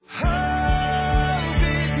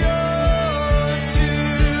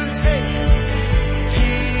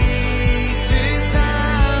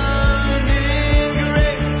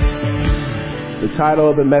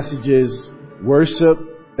title of the message is Worship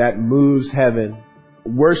That Moves Heaven.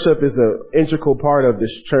 Worship is an integral part of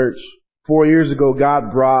this church. 4 years ago,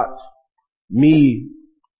 God brought me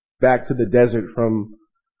back to the desert from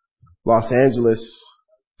Los Angeles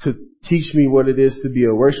to teach me what it is to be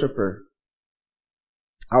a worshiper.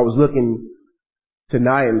 I was looking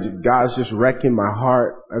tonight and God's just wrecking my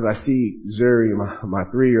heart as I see Zuri, my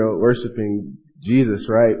 3-year-old, worshiping Jesus,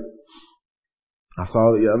 right? I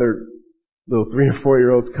saw the other little 3 and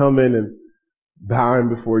 4-year-olds come in and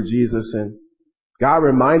bowing before Jesus, and God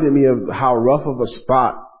reminded me of how rough of a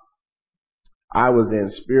spot I was in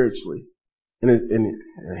spiritually. And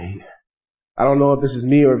I don't know if this is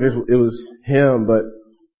me or if it was him, but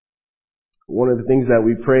one of the things that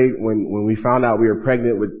we prayed when we found out we were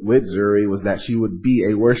pregnant with Zuri was that she would be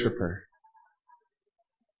a worshiper.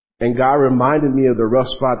 And God reminded me of the rough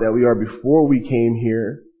spot that we are before we came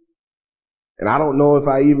here. And I don't know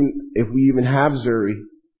if we even have Zuri,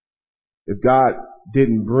 if God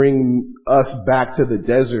didn't bring us back to the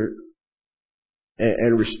desert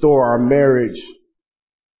and restore our marriage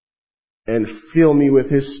and fill me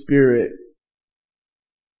with His Spirit.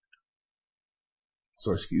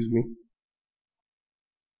 So excuse me.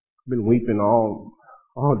 I've been weeping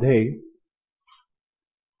all day.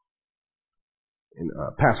 And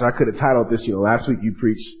Pastor, I could have titled this, last week you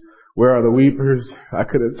preached, "Where are the weepers?" I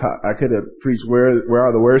could have preached, "Where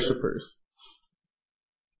are the worshipers?"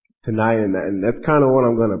 Tonight, and that's kind of what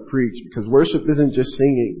I'm going to preach, because worship isn't just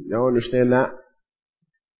singing. Y'all understand that?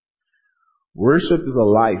 Worship is a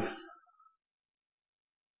life.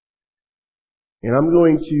 And I'm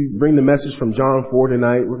going to bring the message from John 4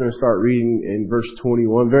 tonight. We're going to start reading in verse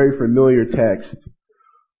 21. Very familiar text.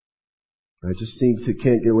 I just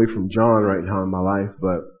can't get away from John right now in my life,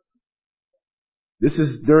 but this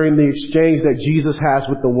is during the exchange that Jesus has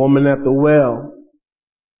with the woman at the well.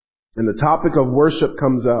 And the topic of worship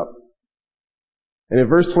comes up. And in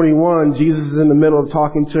verse 21, Jesus is in the middle of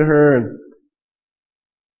talking to her, and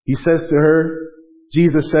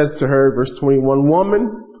Jesus says to her, verse 21,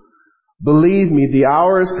 "Woman, believe me, the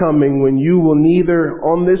hour is coming when you will neither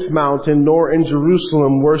on this mountain nor in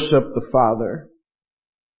Jerusalem worship the Father.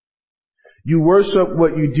 You worship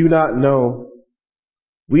what you do not know.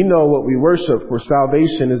 We know what we worship, for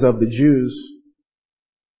salvation is of the Jews."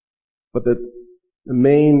 But the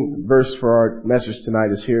main verse for our message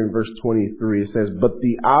tonight is here in verse 23. It says, "But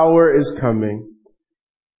the hour is coming,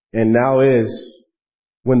 and now is,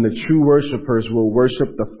 when the true worshipers will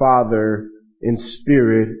worship the Father in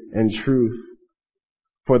spirit and truth.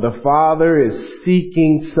 For the Father is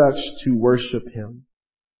seeking such to worship Him.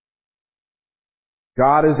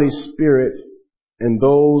 God is a spirit, and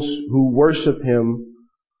those who worship Him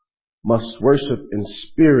must worship in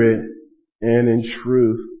spirit and in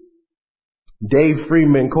truth." Dave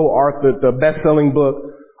Freeman co-authored the best-selling book,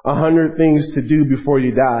 100 Things to Do Before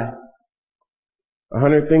You Die.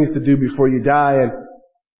 100 Things to Do Before You Die. And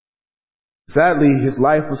sadly, his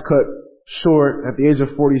life was cut short. At the age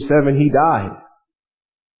of 47, he died,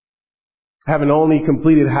 having only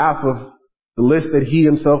completed half of the list that he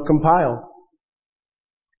himself compiled.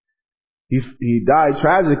 He died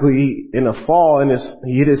tragically in a fall, and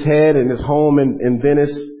he hit his head in his home in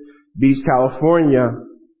Venice Beach, California.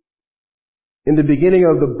 In the beginning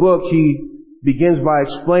of the book, he begins by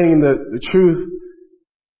explaining the truth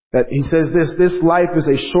that he says this life is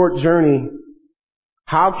a short journey.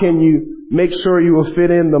 How can you make sure you will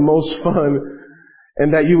fit in the most fun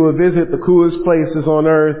and that you will visit the coolest places on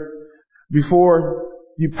earth before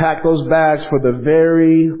you pack those bags for the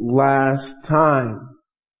very last time?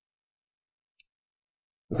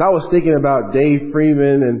 As I was thinking about Dave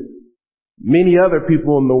Freeman and many other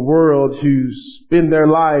people in the world who spend their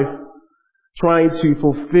life trying to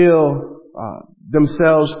fulfill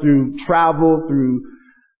themselves through travel, through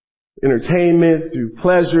entertainment, through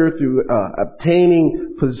pleasure, through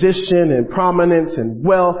obtaining position and prominence and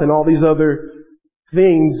wealth and all these other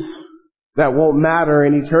things that won't matter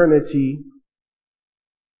in eternity.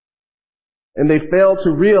 And they fail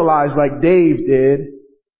to realize, like Dave did,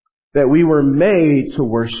 that we were made to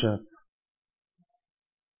worship.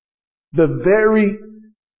 The very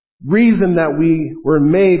reason that we were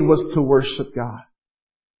made was to worship God.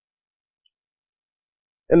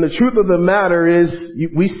 And the truth of the matter is,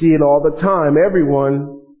 we see it all the time.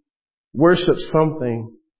 Everyone worships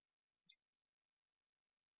something.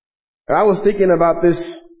 And I was thinking about this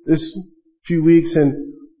few weeks,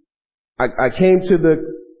 and I came to the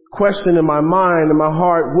question in my mind, in my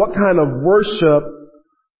heart, what kind of worship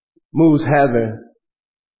moves heaven?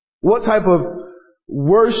 What type of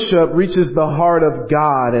worship reaches the heart of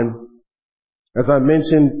God? And as I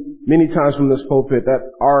mentioned many times from this pulpit, that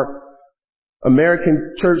our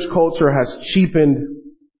American church culture has cheapened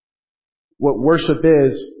what worship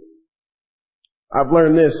is. I've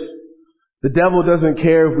learned this. The devil doesn't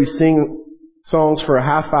care if we sing songs for a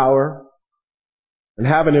half hour and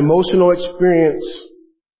have an emotional experience,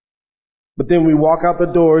 but then we walk out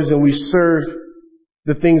the doors and we serve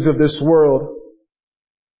the things of this world.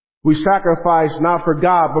 We sacrifice not for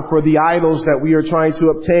God, but for the idols that we are trying to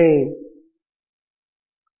obtain.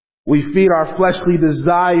 We feed our fleshly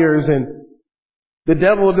desires, and the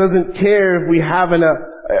devil doesn't care if we have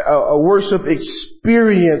a worship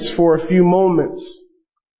experience for a few moments.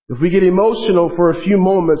 If we get emotional for a few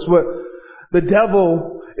moments, what the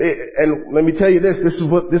devil, and let me tell you this is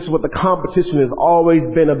what the competition has always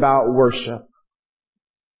been about worship.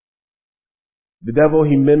 The devil,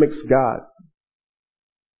 he mimics God.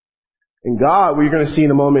 And God, we're going to see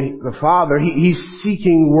in a moment, the Father, he's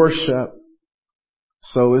seeking worship.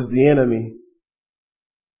 So is the enemy.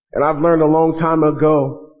 And I've learned a long time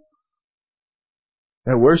ago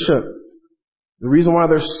that worship, the reason why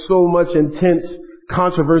there's so much intense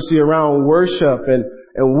controversy around worship and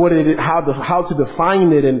what it, how to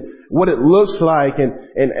define it and what it looks like and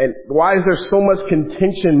why is there so much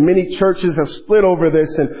contention? Many churches have split over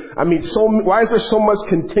this, and why is there so much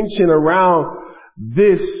contention around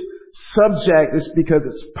this subject? It's because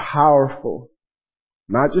it's powerful.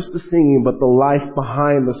 Not just the singing, but the life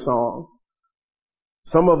behind the song.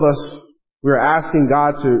 Some of us, we're asking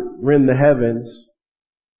God to rend the heavens,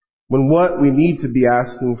 when what we need to be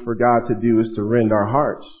asking for God to do is to rend our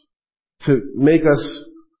hearts, to make us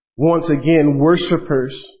once again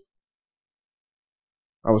worshipers.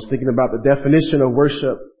 I was thinking about the definition of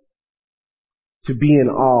worship: to be in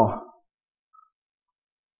awe.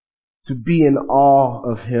 To be in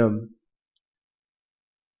awe of Him.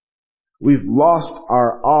 We've lost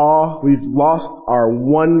our awe. We've lost our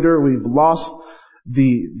wonder. We've lost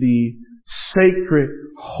the sacred,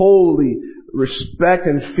 holy respect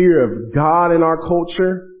and fear of God in our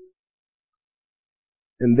culture.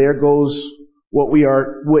 And there goes what we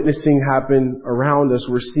are witnessing happen around us.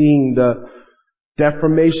 We're seeing the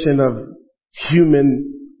deformation of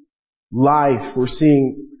human life. We're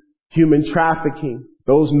seeing human trafficking.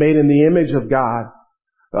 Those made in the image of God.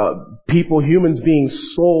 Humans being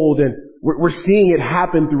sold, and we're seeing it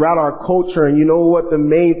happen throughout our culture. And you know what the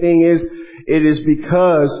main thing is? It is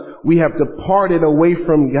because we have departed away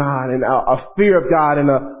from God and a fear of God and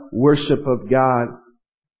a worship of God.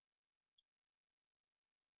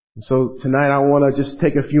 And so tonight I want to just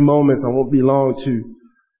take a few moments, I won't be long,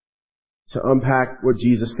 to unpack what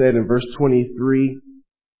Jesus said in verse 23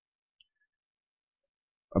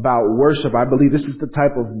 about worship. I believe this is the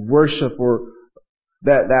type of worship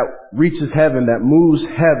that reaches heaven, that moves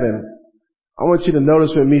heaven. I want you to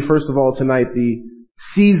notice with me, first of all, tonight, the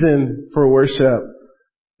season for worship.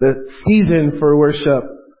 The season for worship.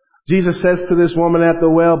 Jesus says to this woman at the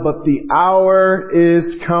well, but the hour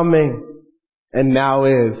is coming and now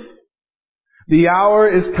is. The hour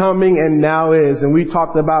is coming and now is. And we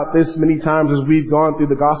talked about this many times as we've gone through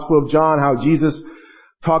the Gospel of John, how Jesus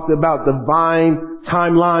talked about divine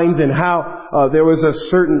timelines and how there was a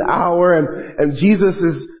certain hour, and Jesus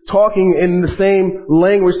is talking in the same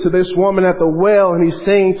language to this woman at the well, and he's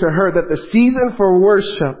saying to her that the season for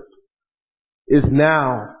worship is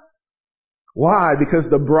now. Why? Because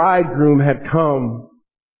the bridegroom had come.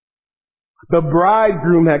 The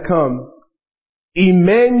bridegroom had come.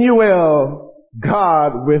 Emmanuel,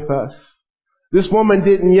 God with us. This woman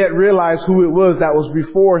didn't yet realize who it was that was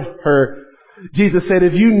before her. Jesus said,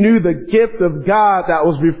 if you knew the gift of God that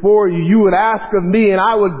was before you, you would ask of me and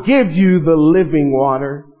I would give you the living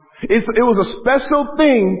water. It was a special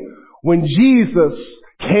thing when Jesus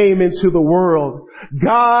came into the world.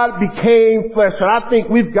 God became flesh. And I think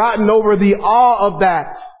we've gotten over the awe of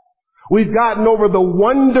that. We've gotten over the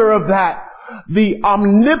wonder of that. The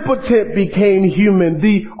omnipotent became human.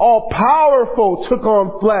 The all-powerful took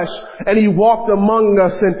on flesh and He walked among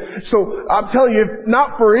us. And so I'm telling you, if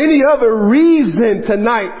not for any other reason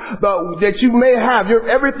tonight that you may have,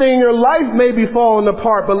 everything in your life may be falling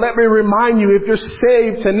apart, but let me remind you, if you're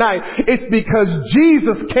saved tonight, it's because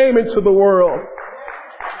Jesus came into the world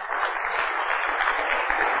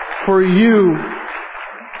for you.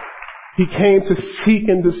 He came to seek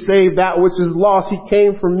and to save that which is lost. He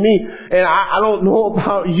came for me. And I don't know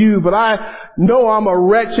about you, but I know I'm a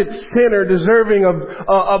wretched sinner deserving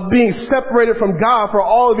of being separated from God for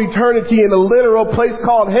all of eternity in a literal place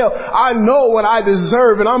called hell. I know what I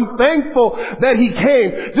deserve, and I'm thankful that He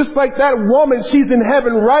came. Just like that woman, she's in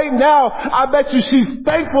heaven right now. I bet you she's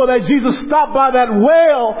thankful that Jesus stopped by that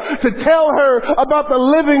well to tell her about the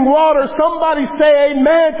living water. Somebody say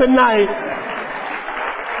amen tonight.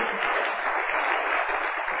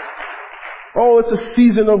 Oh, it's a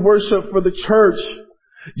season of worship for the church.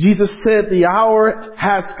 Jesus said the hour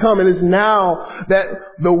has come and is now that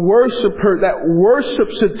the worship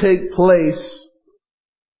should take place.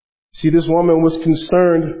 See, this woman was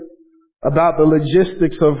concerned about the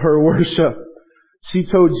logistics of her worship. She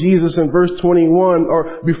told Jesus in verse 21,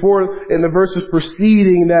 or before in the verses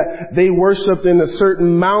preceding, that they worshiped in a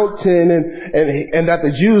certain mountain and that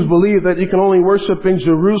the Jews believed that you can only worship in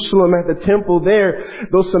Jerusalem at the temple there.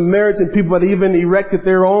 Those Samaritan people had even erected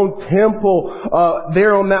their own temple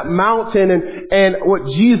there on that mountain. And what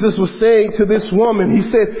Jesus was saying to this woman, he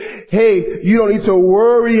said, hey, you don't need to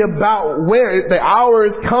worry about where the hour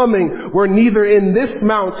is coming, where neither in this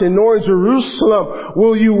mountain nor in Jerusalem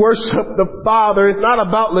will you worship the Father. It's not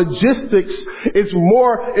about logistics. It's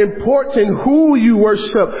more important who you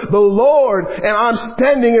worship, the Lord. And I'm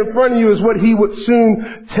standing in front of you is what he would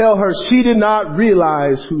soon tell her. She did not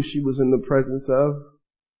realize who she was in the presence of.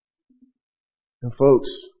 And folks,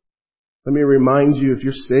 let me remind you, if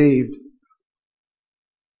you're saved,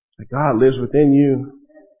 that God lives within you.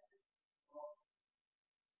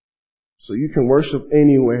 So you can worship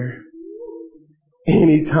anywhere,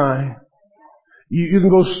 anytime. You can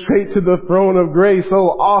go straight to the throne of grace. So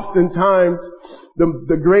oftentimes,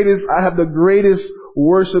 I have the greatest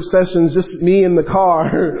worship sessions, just me in the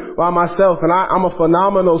car by myself. And I'm a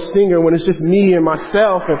phenomenal singer when it's just me and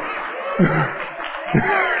myself. And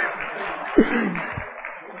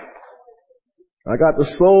I got the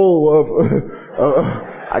soul of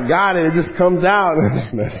I got it. It just comes out.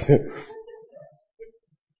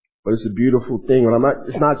 But it's a beautiful thing.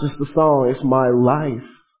 It's not just the song. It's my life.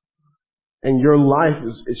 And your life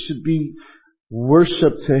it should be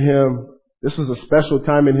worship to Him. This was a special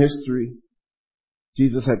time in history.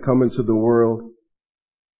 Jesus had come into the world.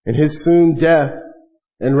 And His soon death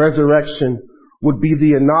and resurrection would be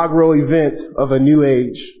the inaugural event of a new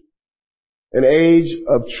age. An age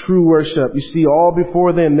of true worship. You see, all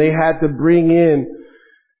before then, they had to bring in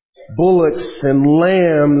bullocks and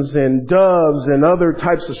lambs and doves and other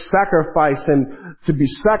types of sacrifice, and to be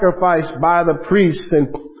sacrificed by the priests, and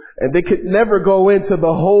they could never go into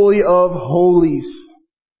the Holy of Holies.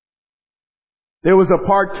 There was a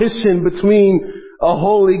partition between a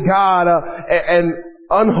holy God and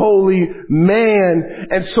unholy man.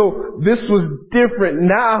 And so this was different.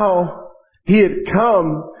 Now He had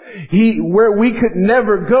come. Where we could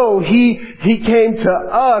never go, He came to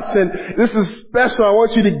us. And this is special. I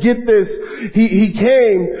want you to get this. He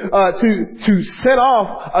came to set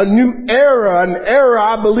off a new era, an era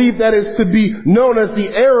I believe that is to be known as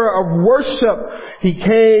the era of worship. He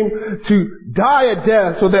came to die a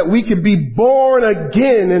death so that we could be born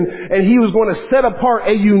again. And He was going to set apart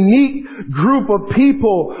a unique group of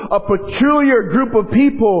people, a peculiar group of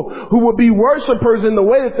people who would be worshipers in the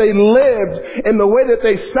way that they lived, in the way that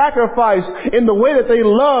they sacrificed, in the way that they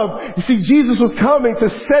loved. You see, Jesus was coming to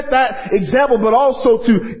set that example, but also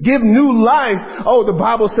to give new life. Oh, the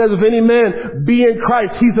Bible says, if any man be in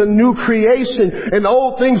Christ, he's a new creation, and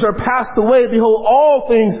old things are passed away. Behold, all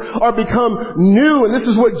things are become new. And this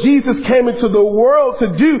is what Jesus came into the world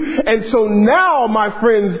to do. And so now, my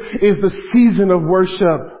friends, is the season of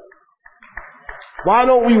worship. Why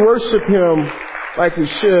don't we worship Him like we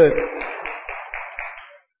should?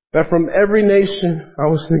 That from every nation, I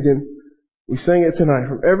was thinking, we sang it tonight,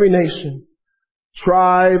 from every nation,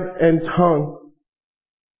 tribe and tongue,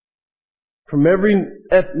 from every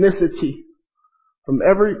ethnicity, from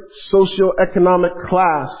every socioeconomic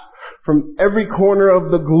class, from every corner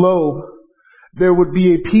of the globe, there would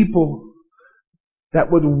be a people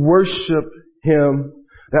that would worship Him,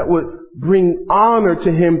 that would bring honor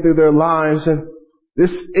to Him through their lives. And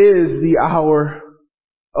this is the hour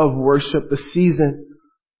of worship, the season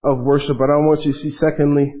of worship. But I want you to see,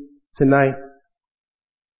 secondly, tonight,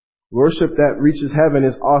 worship that reaches heaven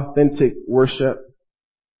is authentic worship.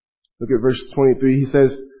 Look at verse 23. He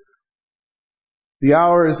says, the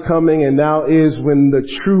hour is coming and now is when the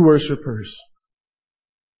true worshipers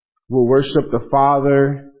will worship the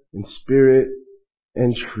Father in spirit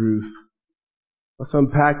and truth. Let's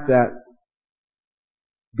unpack that.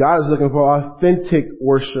 God is looking for authentic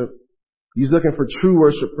worship. He's looking for true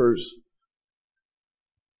worshipers.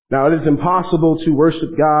 Now, it is impossible to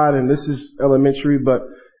worship God, and this is elementary, but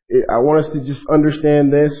I want us to just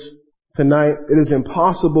understand this tonight. It is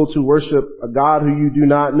impossible to worship a God who you do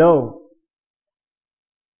not know.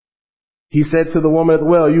 He said to the woman at the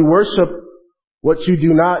well, you worship what you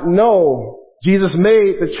do not know. Jesus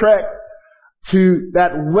made the trek to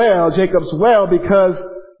that well, Jacob's well, because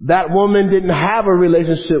that woman didn't have a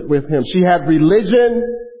relationship with Him. She had religion,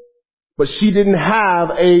 but she didn't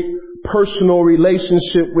have a personal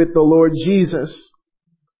relationship with the Lord Jesus.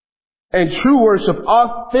 And true worship,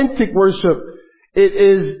 authentic worship, it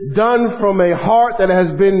is done from a heart that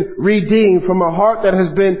has been redeemed, from a heart that has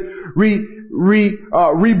been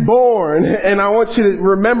reborn. And I want you to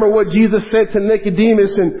remember what Jesus said to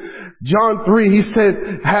Nicodemus in John 3. He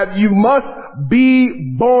said, you must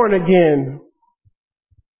be born again.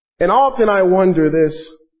 And often I wonder this,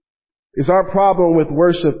 is our problem with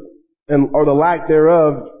worship or the lack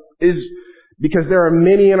thereof is because there are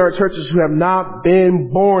many in our churches who have not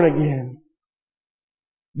been born again.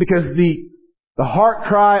 Because the heart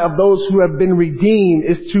cry of those who have been redeemed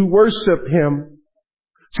is to worship Him,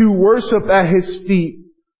 to worship at His feet.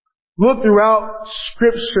 Look throughout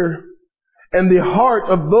Scripture, and the heart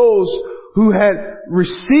of those who had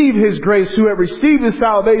received His grace, who had received His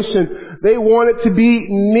salvation, they wanted to be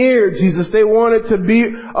near Jesus. They wanted to be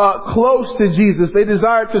close to Jesus. They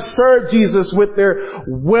desired to serve Jesus with their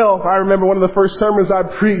wealth. I remember one of the first sermons I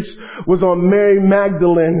preached was on Mary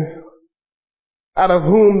Magdalene, out of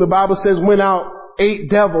whom the Bible says went out 8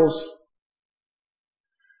 devils.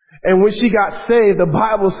 And when she got saved, the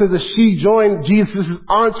Bible says that she joined Jesus'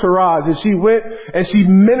 entourage, and she went and she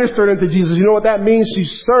ministered unto Jesus. You know what that means? She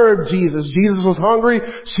served Jesus. Jesus was hungry.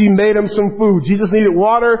 She made Him some food. Jesus needed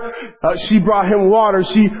water. She brought Him water.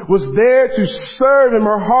 She was there to serve Him.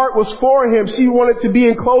 Her heart was for Him. She wanted to be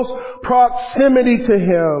in close proximity to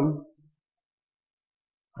Him.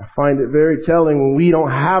 I find it very telling when we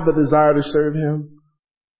don't have the desire to serve Him,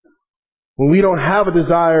 when we don't have a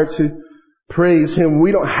desire to praise Him,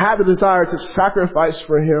 we don't have the desire to sacrifice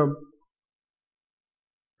for Him.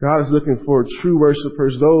 God is looking for true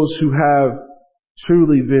worshipers, those who have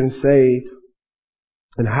truly been saved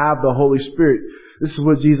and have the Holy Spirit. This is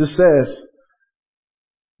what Jesus says.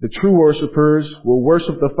 The true worshipers will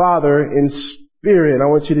worship the Father in spirit. I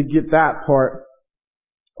want you to get that part.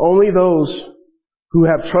 Only those who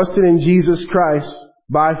have trusted in Jesus Christ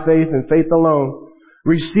by faith and faith alone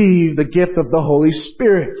receive the gift of the Holy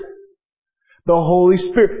Spirit. The Holy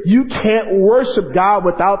Spirit. You can't worship God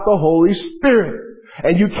without the Holy Spirit.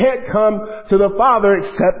 And you can't come to the Father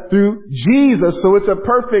except through Jesus. So it's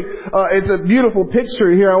it's a beautiful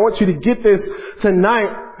picture here. I want you to get this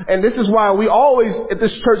tonight. And this is why we always at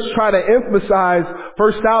this church try to emphasize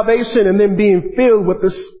first salvation and then being filled with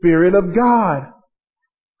the Spirit of God.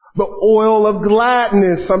 The oil of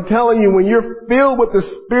gladness. I'm telling you, when you're filled with the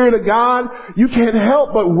Spirit of God, you can't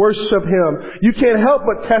help but worship Him. You can't help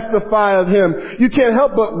but testify of Him. You can't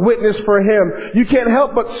help but witness for Him. You can't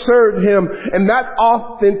help but serve Him. And that's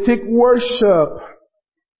authentic worship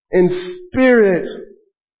in spirit.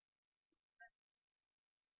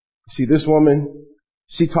 See, this woman,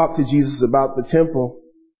 she talked to Jesus about the temple.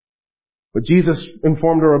 But Jesus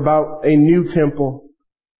informed her about a new temple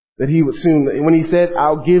that He would soon, when He said,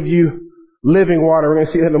 I'll give you living water, we're going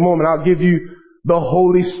to see that in a moment, I'll give you the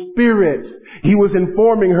Holy Spirit. He was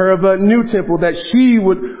informing her of a new temple, that she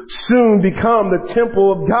would soon become the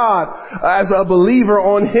temple of God as a believer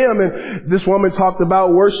on Him. And this woman talked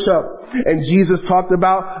about worship. And Jesus talked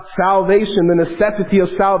about salvation, the necessity of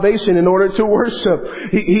salvation in order to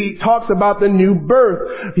worship. He talks about the new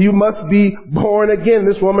birth. You must be born again.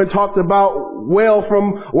 This woman talked about water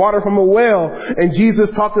from a well. And Jesus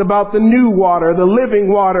talked about the new water, the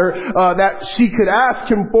living water, that she could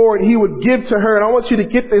ask Him for and He would give to her. And I want you to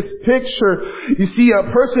get this picture. You see,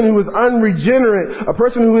 a person who is unregenerate, a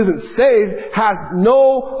person who isn't saved, has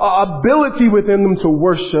no ability within them to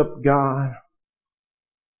worship God.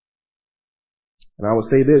 And I will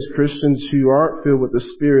say this, Christians who aren't filled with the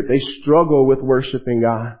Spirit, they struggle with worshiping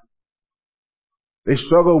God. They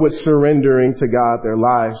struggle with surrendering to God their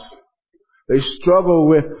lives. They struggle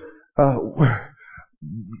with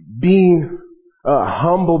being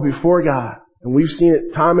humble before God. And we've seen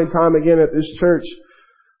it time and time again at this church,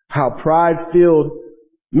 how pride-filled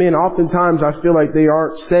men, oftentimes I feel like they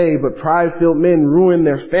aren't saved, but pride-filled men ruin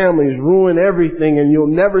their families, ruin everything, and you'll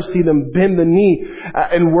never see them bend the knee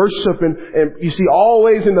and worship. And you see,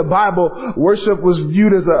 always in the Bible, worship was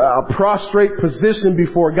viewed as a prostrate position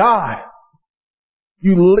before God.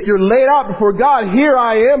 You're laid out before God. Here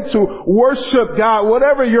I am to worship God.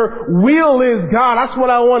 Whatever your will is, God, that's what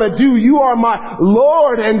I want to do. You are my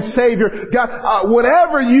Lord and Savior. God,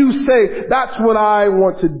 whatever you say, that's what I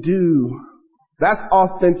want to do. That's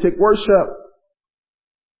authentic worship.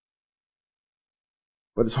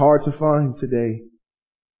 But it's hard to find today.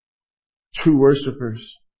 True worshipers.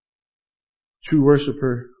 True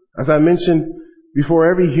worshiper. As I mentioned before,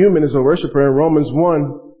 every human is a worshiper. In Romans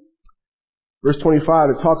 1, verse 25,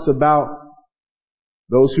 it talks about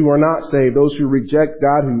those who are not saved, those who reject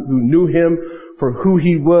God, who knew Him for who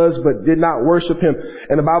he was, but did not worship him.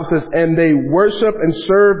 And the Bible says, and they worship and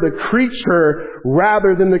serve the creature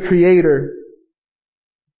rather than the creator.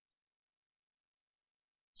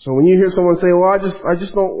 So when you hear someone say, well, I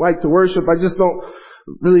just don't like to worship, I just don't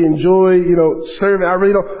really enjoy, serving, I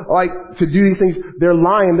really don't like to do these things, they're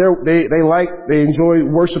lying. They enjoy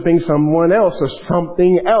worshiping someone else or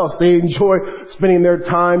something else. They enjoy spending their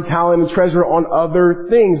time, talent, and treasure on other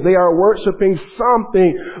things. They are worshiping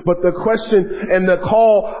something. But the question and the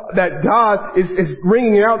call that God is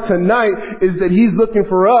bringing out tonight is that He's looking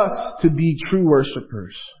for us to be true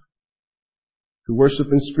worshipers, who worship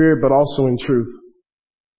in spirit but also in truth.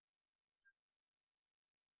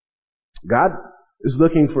 God is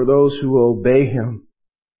looking for those who will obey Him.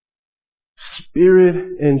 Spirit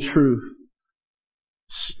and truth.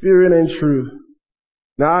 Spirit and truth.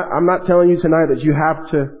 Now, I'm not telling you tonight that you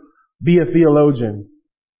have to be a theologian,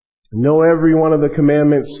 know every one of the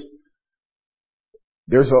commandments.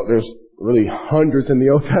 There's really hundreds in the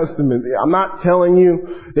Old Testament. I'm not telling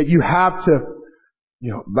you that you have to,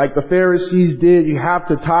 like the Pharisees did, you have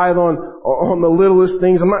to tithe on the littlest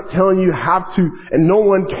things. I'm not telling you have to, and no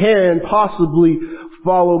one can possibly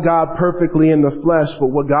follow God perfectly in the flesh, but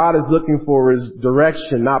what God is looking for is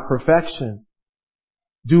direction, not perfection.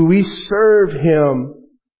 Do we serve Him?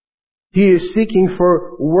 He is seeking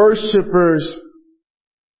for worshipers.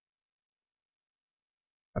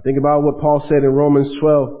 I think about what Paul said in Romans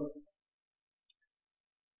 12.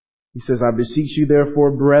 He says, I beseech you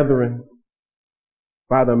therefore, brethren,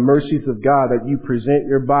 by the mercies of God, that you present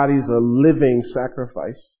your bodies a living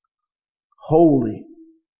sacrifice, holy,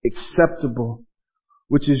 acceptable,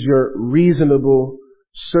 which is your reasonable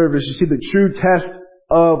service. You see, the true test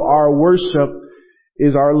of our worship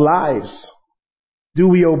is our lives. Do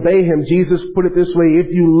we obey Him? Jesus put it this way,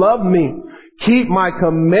 if you love me, keep my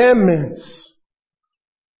commandments.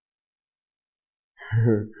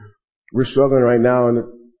 We're struggling right now in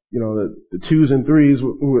the twos and threes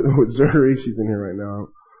with Zuri. She's in here right now.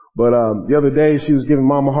 But the other day she was giving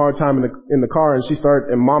Mom a hard time in the car,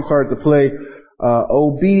 and Mom started to play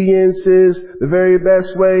obedience is the very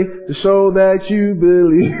best way to show that you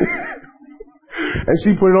believe. And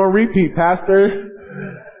she put it on repeat, Pastor.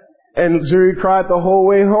 And Zuri cried the whole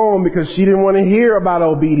way home because she didn't want to hear about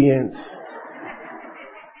obedience.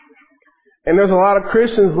 And there's a lot of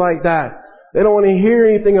Christians like that. They don't want to hear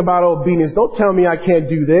anything about obedience. Don't tell me I can't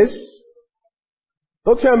do this.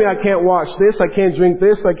 Don't tell me I can't watch this, I can't drink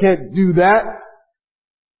this, I can't do that.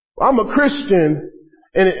 I'm a Christian,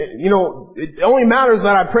 and it only matters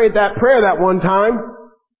that I prayed that prayer that one time.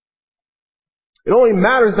 It only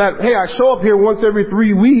matters that, hey, I show up here once every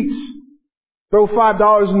 3 weeks. Throw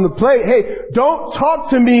 $5 in the plate. Hey, don't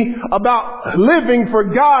talk to me about living for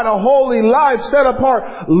God, a holy life, set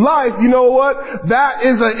apart life. You know what? That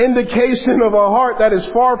is an indication of a heart that is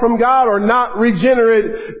far from God or not regenerate.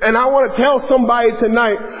 And I want to tell somebody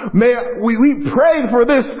tonight, we pray for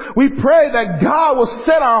this. We pray that God will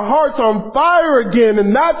set our hearts on fire again,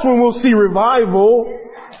 and that's when we'll see revival.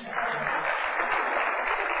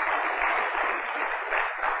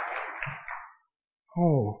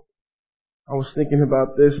 Oh. I was thinking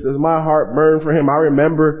about this. Does my heart burn for Him? I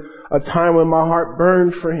remember a time when my heart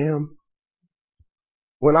burned for Him.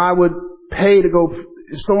 When I would pay to go,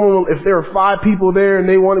 if there were 5 people there and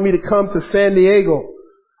they wanted me to come to San Diego,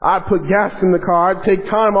 I'd put gas in the car. I'd take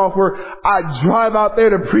time off work. I'd drive out there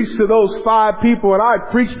to preach to those 5 people, and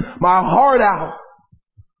I'd preach my heart out.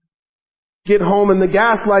 Get home and the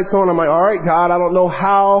gas light's on. I'm like, all right, God, I don't know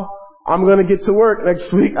how I'm going to get to work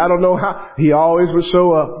next week. I don't know how. He always would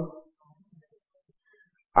show up.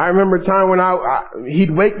 I remember a time when he'd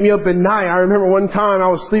wake me up at night. I remember one time I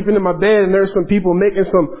was sleeping in my bed and there's some people making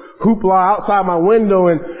some hoopla outside my window,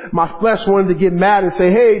 and my flesh wanted to get mad and say,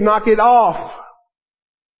 hey, knock it off.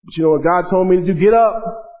 But you know what God told me to do? Get up,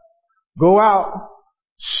 go out,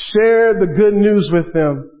 share the good news with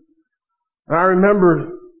them. And I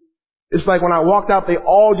remember it's like when I walked out, they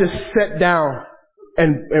all just sat down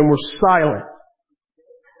and were silent.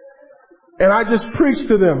 And I just preached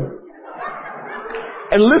to them.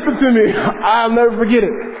 And listen to me, I'll never forget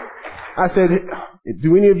it. I said,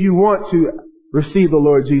 do any of you want to receive the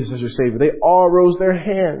Lord Jesus as your Savior? They all rose their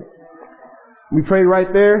hands. We prayed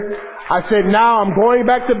right there. I said, now I'm going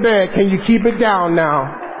back to bed. Can you keep it down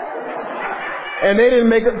now? And they didn't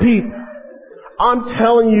make a peep. I'm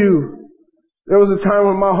telling you, there was a time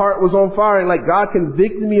when my heart was on fire, and like God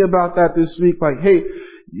convicted me about that this week. Like, hey,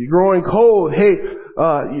 you're growing cold. Hey,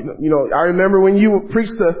 I remember when you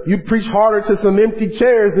preached harder to some empty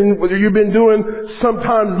chairs than what you've been doing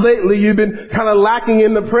sometimes lately. You've been kind of lacking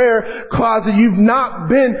in the prayer closet. You've not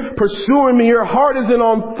been pursuing me. Your heart isn't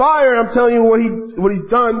on fire. I'm telling you what he's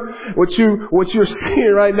done. What you're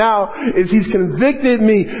seeing right now is he's convicted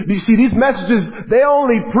me. You see, these messages, they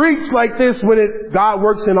only preach like this when God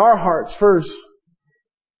works in our hearts first.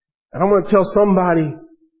 And I'm going to tell somebody,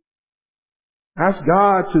 ask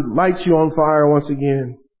God to light you on fire once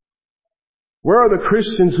again. Where are the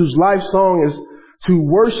Christians whose life song is, to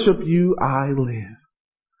worship you I live?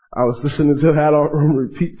 I was listening to that on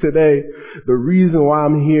repeat today. The reason why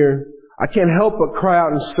I'm here, I can't help but cry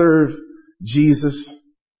out and serve Jesus.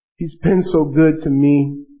 He's been so good to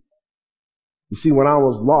me. You see, when I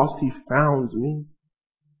was lost, He found me.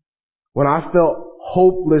 When I felt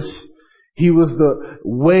hopeless, He was the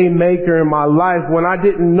way maker in my life. When I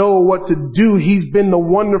didn't know what to do, He's been the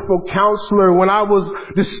wonderful counselor. When I was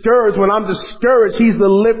discouraged, when I'm discouraged, He's the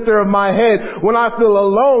lifter of my head. When I feel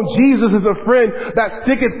alone, Jesus is a friend that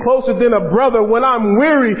sticketh closer than a brother. When I'm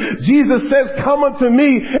weary, Jesus says, come unto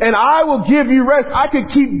me and I will give you rest. I could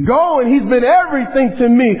keep going. He's been everything to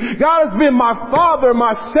me. God has been my Father,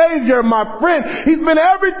 my Savior, my friend. He's been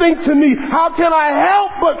everything to me. How can I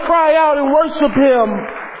help but cry out and worship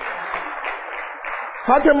Him?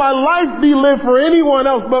 How can my life be lived for anyone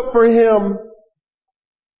else but for Him?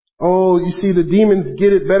 Oh, you see, the demons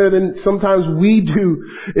get it better than sometimes we do.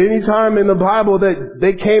 Anytime in the Bible that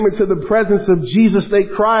they came into the presence of Jesus, they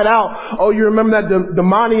cried out. Oh, you remember that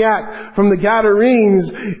demoniac from the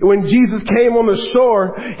Gadarenes, when Jesus came on the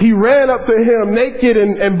shore, he ran up to him naked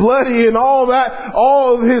and bloody and all that,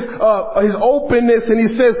 all of his openness, and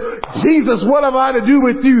he says, Jesus, what have I to do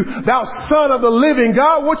with you, thou Son of the living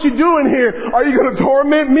God? What you doing here? Are you going to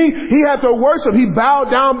torment me? He had to worship. He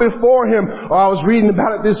bowed down before him. Oh, I was reading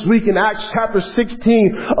about it this week in Acts chapter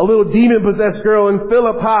 16, a little demon-possessed girl in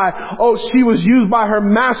Philippi. Oh, she was used by her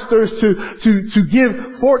masters to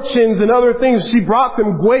give fortunes and other things. She brought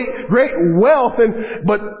them great wealth,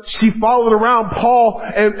 but she followed around Paul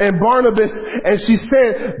and Barnabas, and she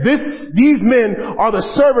said, these men are the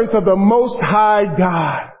servants of the Most High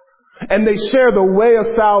God, and they share the way of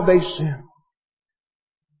salvation.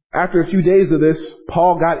 After a few days of this,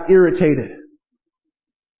 Paul got irritated.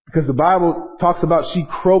 Because the Bible talks about she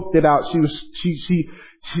croaked it out.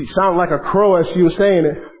 She sounded like a crow as she was saying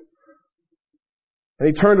it.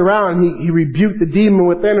 And he turned around and he rebuked the demon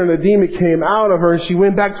within her, and the demon came out of her, and she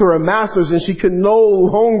went back to her masters, and she could no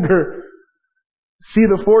longer see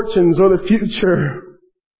the fortunes or the future.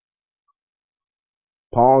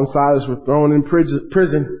 Paul and Silas were thrown in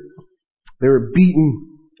prison. They were beaten.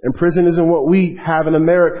 And prison isn't what we have in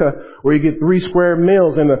America, where you get 3 square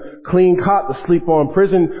meals and a clean cot to sleep on.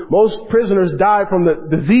 Most prisoners died from the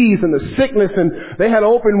disease and the sickness, and they had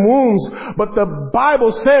open wounds. But the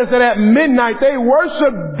Bible says that at midnight they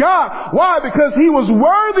worshiped God. Why? Because He was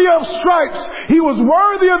worthy of stripes. He was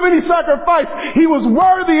worthy of any sacrifice. He was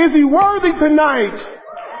worthy. Is He worthy tonight?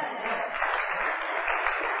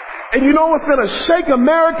 And you know what's going to shake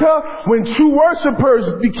America? When true worshipers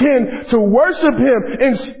begin to worship Him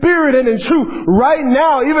in spirit and in truth. Right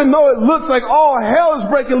now, even though it looks like all hell is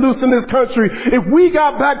breaking loose in this country, if we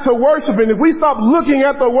got back to worshiping, if we stop looking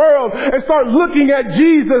at the world and start looking at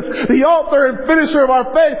Jesus, the author and finisher of our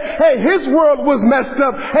faith, hey, His world was messed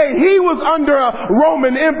up. Hey, He was under a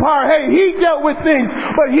Roman Empire. Hey, He dealt with things,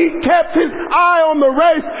 but He kept His eye on the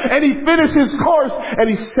race, and He finished His course, and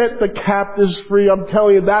He set the captives free. I'm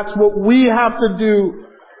telling you, that's what we have to do.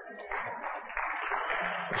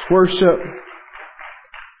 It's worship.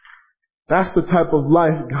 That's the type of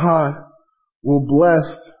life God will bless,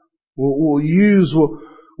 will use,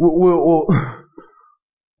 will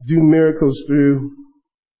do miracles through.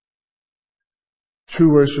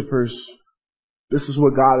 True worshipers. This is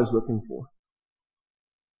what God is looking for.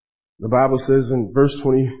 The Bible says in verse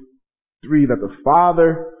 23 that the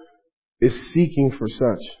Father is seeking for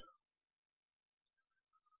such.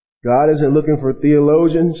 God isn't looking for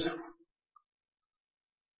theologians.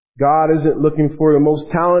 God isn't looking for the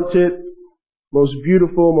most talented, most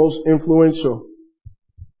beautiful, most influential.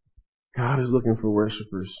 God is looking for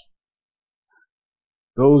worshipers.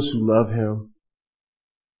 Those who love Him,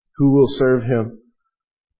 who will serve Him,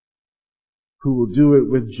 who will do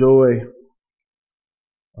it with joy.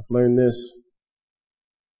 I've learned this.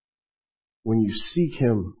 When you seek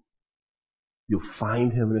Him, you'll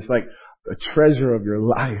find Him. And it's like a treasure of your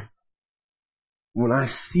life. When I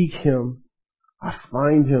seek Him, I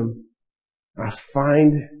find Him. I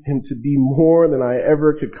find Him to be more than I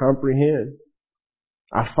ever could comprehend.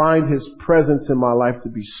 I find His presence in my life to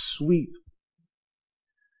be sweet.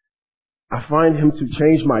 I find Him to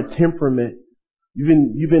change my temperament.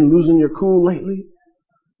 You've been losing your cool lately?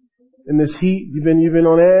 In this heat? You've been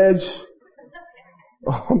on edge?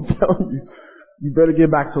 Oh, I'm telling you, you better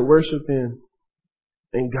get back to worshiping.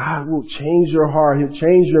 And God will change your heart. He'll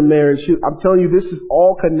change your marriage. I'm telling you, this is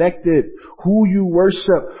all connected. Who you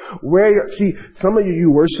worship, see, some of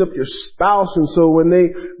you worship your spouse, and so when they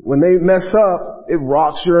mess up, it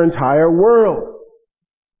rocks your entire world.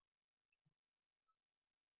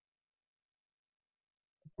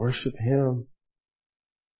 Worship Him.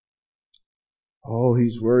 Oh,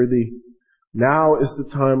 He's worthy. Now is the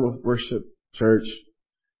time of worship, church.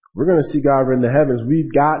 We're going to see God in the heavens.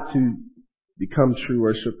 We've got to become true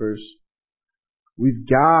worshipers. We've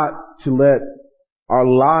got to let our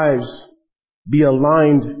lives be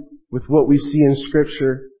aligned with what we see in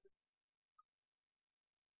Scripture.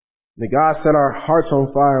 May God set our hearts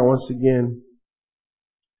on fire once again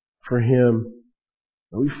for Him.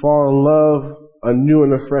 And we fall in love anew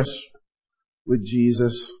and afresh with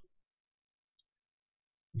Jesus.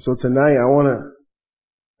 So tonight I want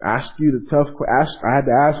to ask you I had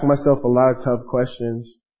to ask myself a lot of tough questions.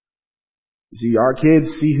 See, our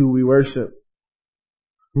kids see who we worship.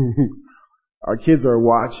 Our kids are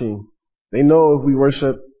watching. They know if we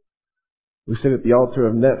worship, we sit at the altar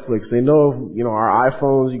of Netflix. They know if, our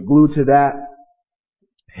iPhones, you glue to that,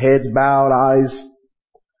 heads bowed, eyes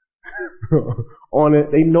on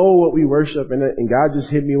it. They know what we worship, and God just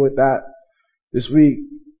hit me with that this week.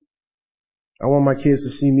 I want my kids to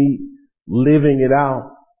see me living it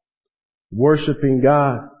out, worshiping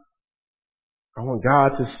God. I want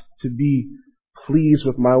God to be pleased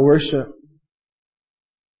with my worship.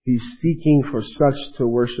 He's seeking for such to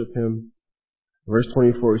worship Him. Verse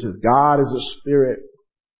 24 says, God is a spirit,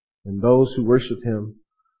 and those who worship Him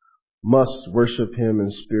must worship Him in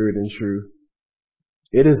spirit and truth.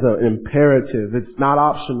 It is an imperative. It's not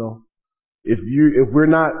optional. If we're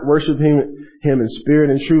not worshiping Him in spirit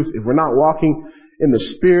and truth, if we're not walking in the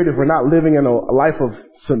Spirit, if we're not living in a life of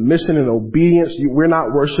submission and obedience, we're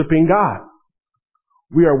not worshiping God.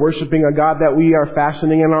 We are worshiping a God that we are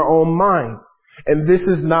fashioning in our own mind. And this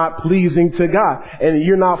is not pleasing to God. And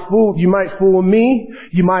you're not fooled. You might fool me.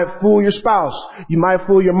 You might fool your spouse. You might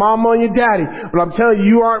fool your mama and your daddy. But I'm telling you,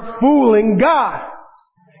 you aren't fooling God.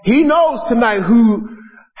 He knows tonight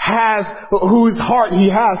whose heart He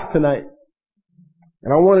has tonight.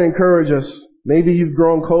 And I want to encourage us. Maybe you've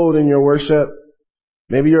grown cold in your worship.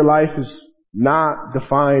 Maybe your life is not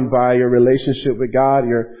defined by your relationship with God,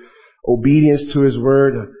 your obedience to His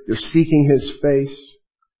word. You're seeking His face.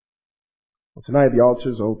 Well, tonight the altar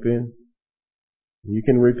is open. You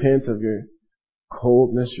can repent of your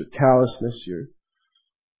coldness, your callousness, your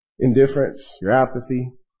indifference, your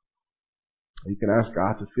apathy. You can ask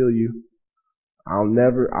God to fill you.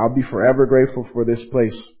 I'll be forever grateful for this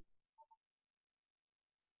place.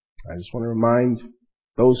 I just want to remind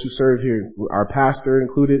those who serve here, our pastor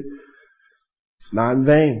included, it's not in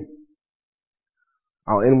vain.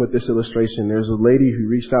 I'll end with this illustration. There's a lady who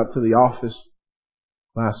reached out to the office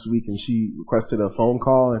last week, and she requested a phone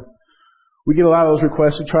call. And we get a lot of those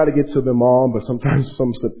requests. We try to get to them all, but sometimes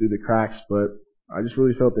some slip through the cracks. But I just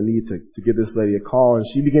really felt the need to give this lady a call. And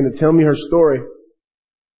she began to tell me her story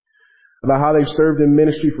about how they've served in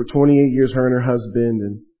ministry for 28 years, her and her husband.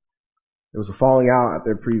 And there was a falling out at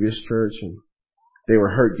their previous church, and they were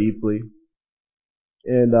hurt deeply.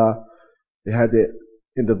 And they had to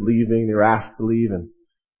end up leaving. They were asked to leave. And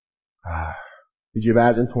did you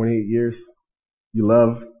imagine 28 years? You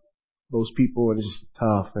love those people, and it's just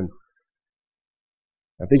tough. And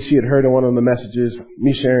I think she had heard in one of the messages,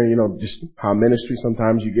 me sharing, just how ministry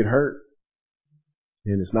sometimes you get hurt.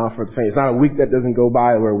 And it's not for the faint. It's not a week that doesn't go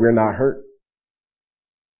by where we're not hurt.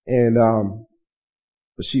 And,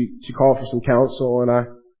 but she called for some counsel, and I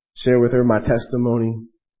shared with her my testimony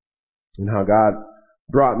and how God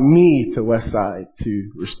brought me to Westside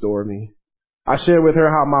to restore me. I shared with her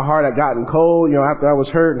how my heart had gotten cold, after I was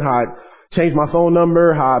hurt, and how I changed my phone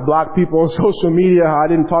number, how I blocked people on social media, how I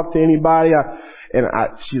didn't talk to anybody.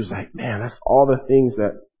 She was like, man, that's all the things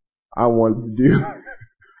that I wanted to do.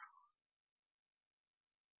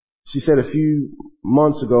 She said a few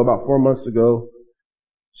months ago, about 4 months ago,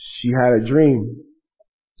 she had a dream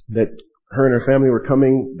that her and her family were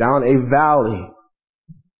coming down a valley,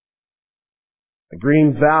 a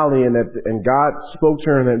green valley, and God spoke to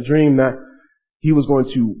her in that dream that He was going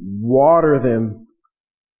to water them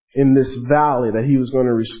in this valley, that He was going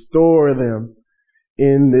to restore them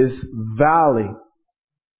in this valley.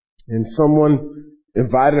 And someone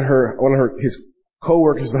invited her, one of his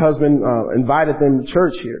co-workers, the husband, invited them to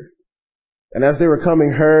church here. And as they were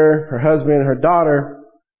coming, her husband, and her daughter,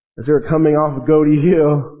 as they were coming off of Goatee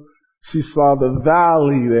Hill, She saw the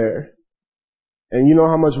valley there. And you know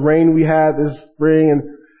how much rain we had this spring, and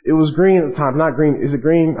it was green at the time. Not green. Is it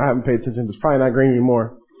green? I haven't paid attention. It's probably not green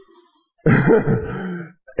anymore.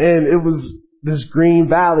 And it was this green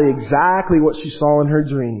valley, exactly what she saw in her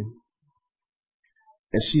dream.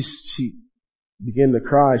 And she began to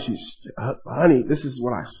cry. She said, honey, this is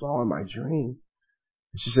what I saw in my dream.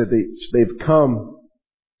 And she said, they've come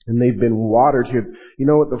and they've been watered here. You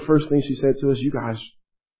know what? The first thing she said to us, you guys,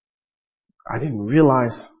 I didn't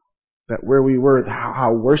realize that where we were,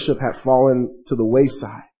 how worship had fallen to the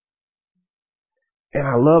wayside. And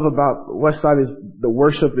I love about Westside is the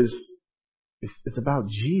worship is, it's about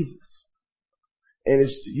Jesus. And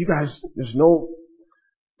it's, you guys, there's no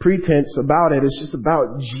pretense about it. It's just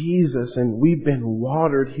about Jesus. And we've been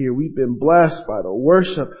watered here. We've been blessed by the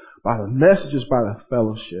worship, by the messages, by the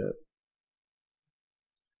fellowship.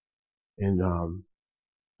 And I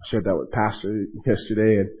shared that with Pastor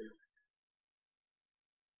yesterday and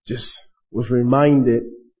just was reminded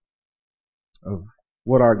of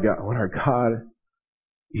what our God,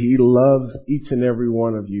 He loves each and every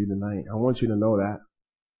one of you tonight. I want you to know that.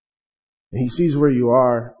 And He sees where you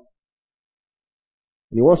are.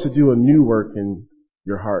 And He wants to do a new work in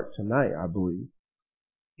your heart tonight, I believe.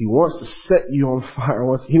 He wants to set you on fire.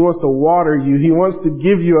 He wants to water you. He wants to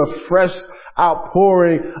give you a fresh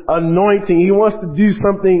outpouring, anointing. He wants to do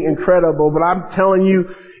something incredible. But I'm telling you,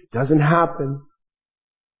 it doesn't happen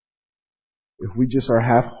if we just are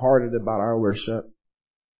half-hearted about our worship.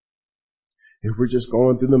 If we're just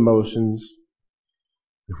going through the motions.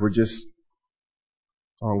 If we're just,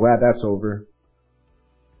 oh, I'm glad that's over.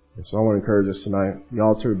 And so I want to encourage us tonight. The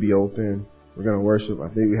altar will be open. We're going to worship. I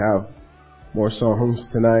think we have more songs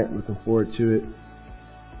tonight. Looking forward to it.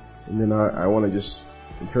 And then I want to just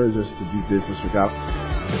encourage us to do business with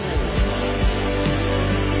God.